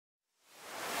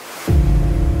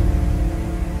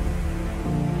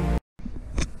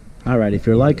Alright, if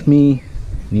you're like me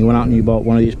and you went out and you bought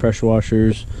one of these pressure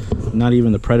washers, not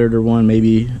even the Predator one,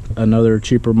 maybe another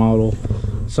cheaper model,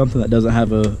 something that doesn't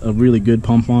have a really good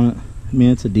pump on it. I mean,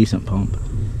 it's a decent pump,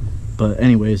 but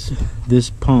anyways,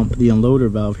 this pump, the unloader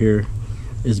valve here,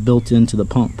 is built into the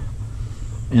pump,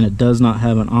 and it does not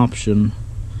have an option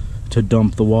to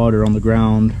dump the water on the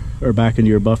ground or back into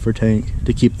your buffer tank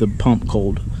to keep the pump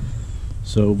cold.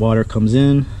 So water comes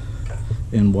in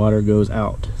and water goes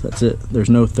out. That's it. There's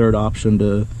no third option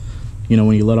to, you know,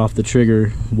 when you let off the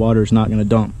trigger, water's not going to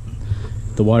dump.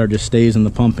 The water just stays in the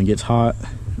pump and gets hot,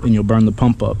 and you'll burn the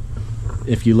pump up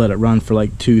if you let it run for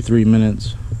like 2-3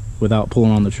 minutes without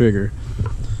pulling on the trigger.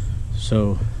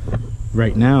 So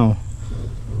right now,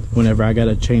 whenever I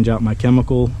gotta change out my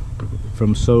chemical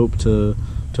from soap to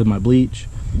my bleach,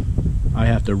 I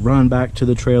have to run back to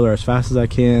the trailer as fast as I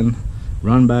can,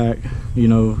 run back, you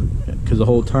know, because the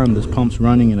whole time this pump's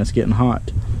running and it's getting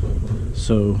hot.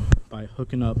 So by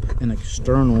hooking up an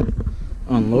external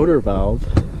unloader valve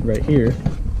right here,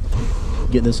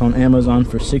 get this on Amazon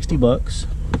for 60 bucks.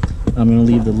 I'm going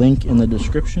to leave the link in the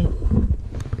description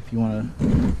if you want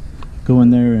to go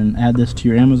in there and add this to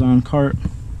your Amazon cart.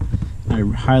 I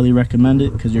highly recommend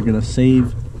it because you're going to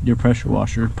save your pressure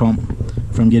washer pump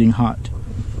from getting hot.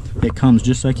 It comes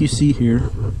just like you see here,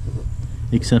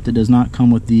 except it does not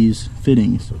come with these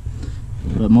fittings,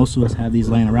 but most of us have these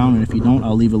laying around, and if you don't,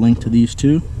 I'll leave a link to these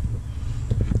too.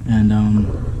 And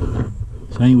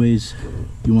so anyways,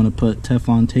 you want to put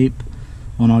Teflon tape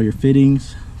on all your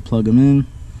fittings, plug them in,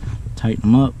 tighten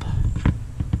them up,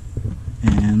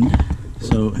 and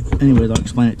so anyways, I'll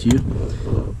explain it to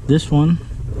you. This one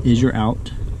is your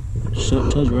out. So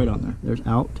it tells you right on there, there's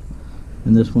out,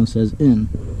 and this one says in.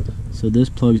 So this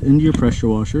plugs into your pressure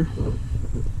washer.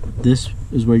 This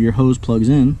is where your hose plugs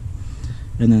in,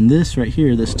 and then this right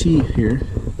here, this T here,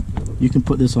 you can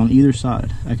put this on either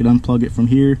side. I could unplug it from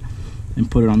here and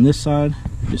put it on this side,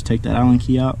 just take that Allen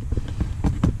key out,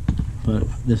 but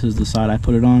this is the side I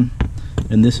put it on,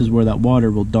 and this is where that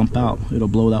water will dump out. It'll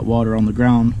blow that water on the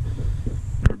ground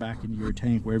or back into your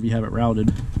tank, wherever you have it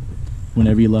routed,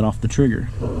 whenever you let off the trigger.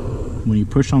 When you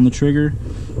push on the trigger,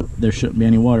 there shouldn't be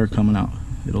any water coming out.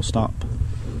 It'll stop.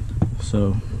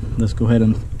 So let's go ahead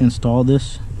and install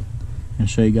this and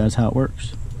show you guys how it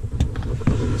works.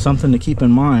 Something to keep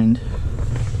in mind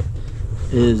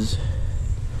is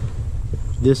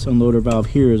this unloader valve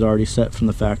here is already set from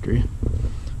the factory,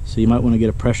 so you might want to get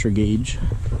a pressure gauge.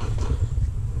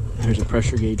 There's a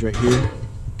pressure gauge right here.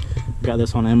 Got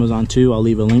this on Amazon too. I'll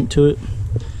leave a link to it.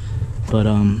 But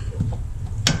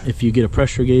if you get a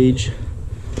pressure gauge,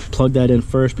 plug that in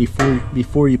first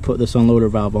before you put this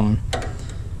unloader valve on,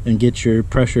 and get your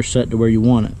pressure set to where you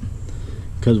want it.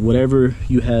 Because whatever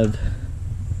you have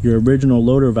your original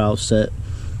loader valve set,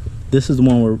 this is the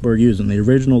one we're using. The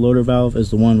original loader valve is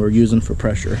the one we're using for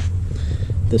pressure.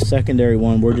 The secondary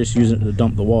one, we're just using it to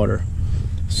dump the water.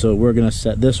 So we're going to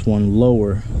set this one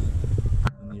lower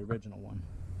than the original one.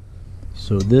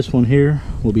 So this one here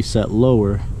will be set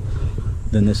lower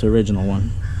than this original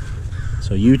one.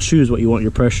 So you choose what you want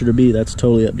your pressure to be. That's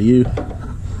totally up to you.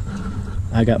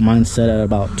 I got mine set at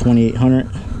about 2800.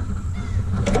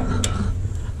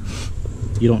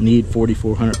 You don't need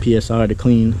 4400 psi to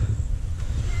clean.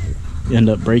 You end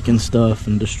up breaking stuff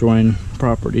and destroying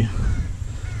property.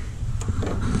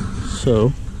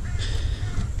 So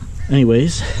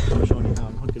anyways, I'm showing you how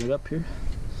I'm hooking it up here.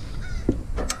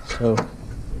 So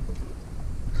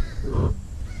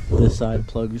this side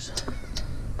plugs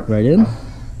right in.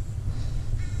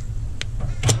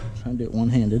 Trying to do it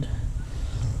one-handed.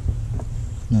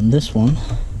 And then this one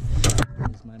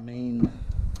is my main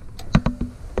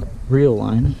reel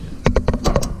line.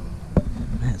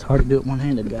 Man, it's hard to do it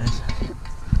one-handed, guys.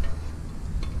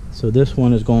 So this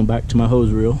one is going back to my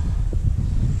hose reel.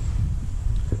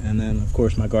 And then of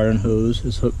course my garden hose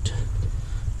is hooked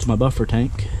to my buffer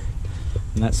tank.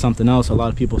 And that's something else. A lot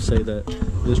of people say that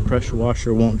this pressure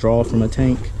washer won't draw from a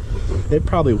tank. It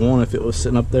probably won't if it was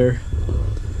sitting up there,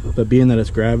 but being that it's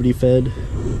gravity fed,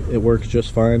 it works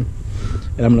just fine.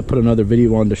 And I'm going to put another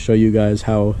video on to show you guys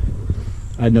how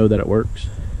I know that it works.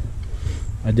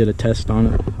 I did a test on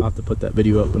it. I'll have to put that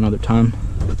video up another time.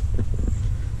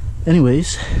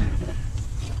 Anyways,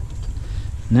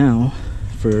 now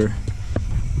for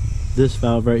this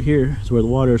valve right here is where the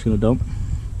water is going to dump.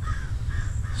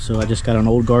 So I just got an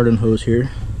old garden hose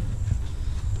here.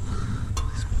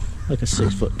 It's like a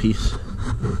 6-foot piece.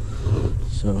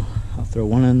 So I'll throw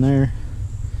one in there,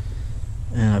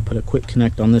 and I put a quick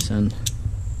connect on this end.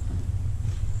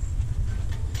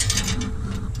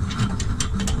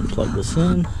 And plug this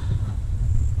in,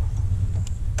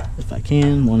 if I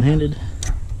can, one-handed.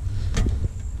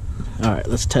 Alright,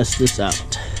 let's test this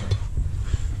out.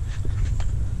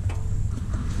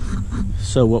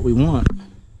 So what we want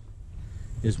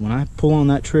is when I pull on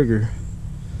that trigger,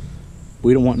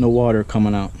 we don't want no water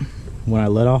coming out. When I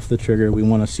let off the trigger, we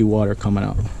want to see water coming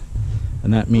out.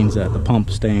 And that means that the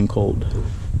pump's staying cold.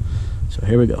 So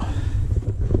here we go.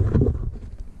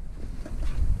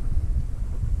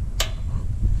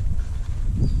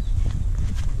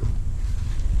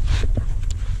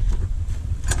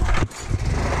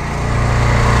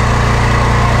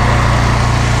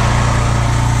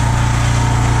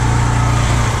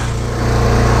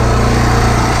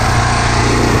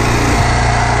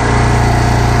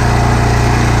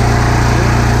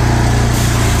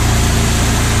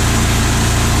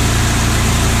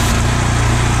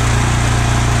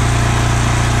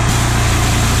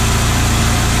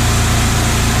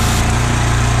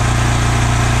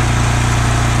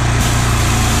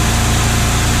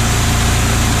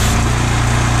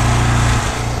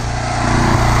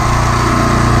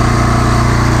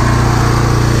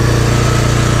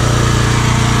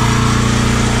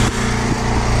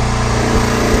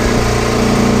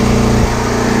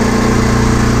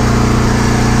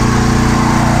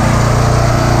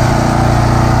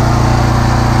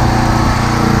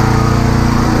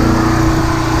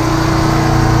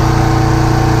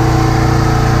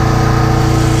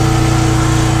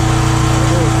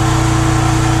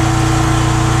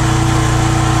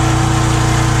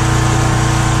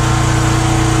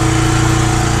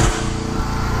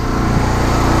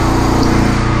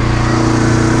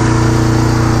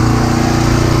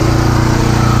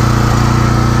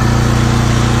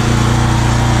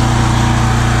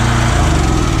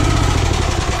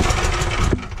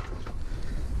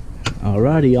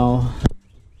 Alrighty, y'all.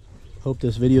 Hope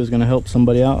this video is going to help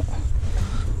somebody out.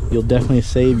 You'll definitely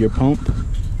save your pump.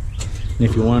 And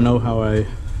if you want to know how I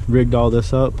rigged all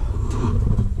this up,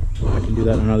 I can do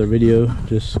that in another video.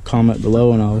 Just comment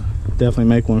below and I'll definitely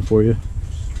make one for you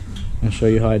and show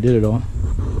you how I did it all.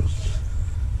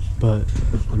 But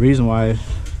the reason why I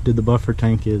did the buffer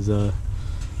tank is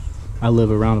I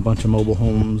live around a bunch of mobile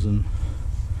homes, and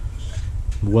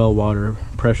well water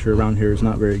pressure around here is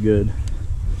not very good.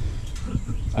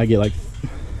 I get like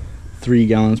 3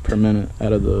 gallons per minute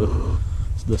out of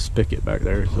the spigot back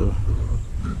there, so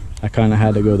I kind of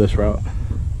had to go this route.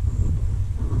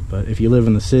 But if you live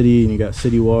in the city and you got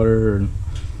city water or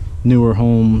newer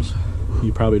homes,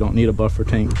 you probably don't need a buffer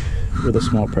tank with a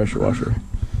small pressure washer.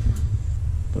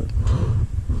 But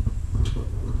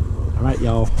all right,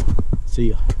 y'all,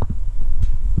 see ya.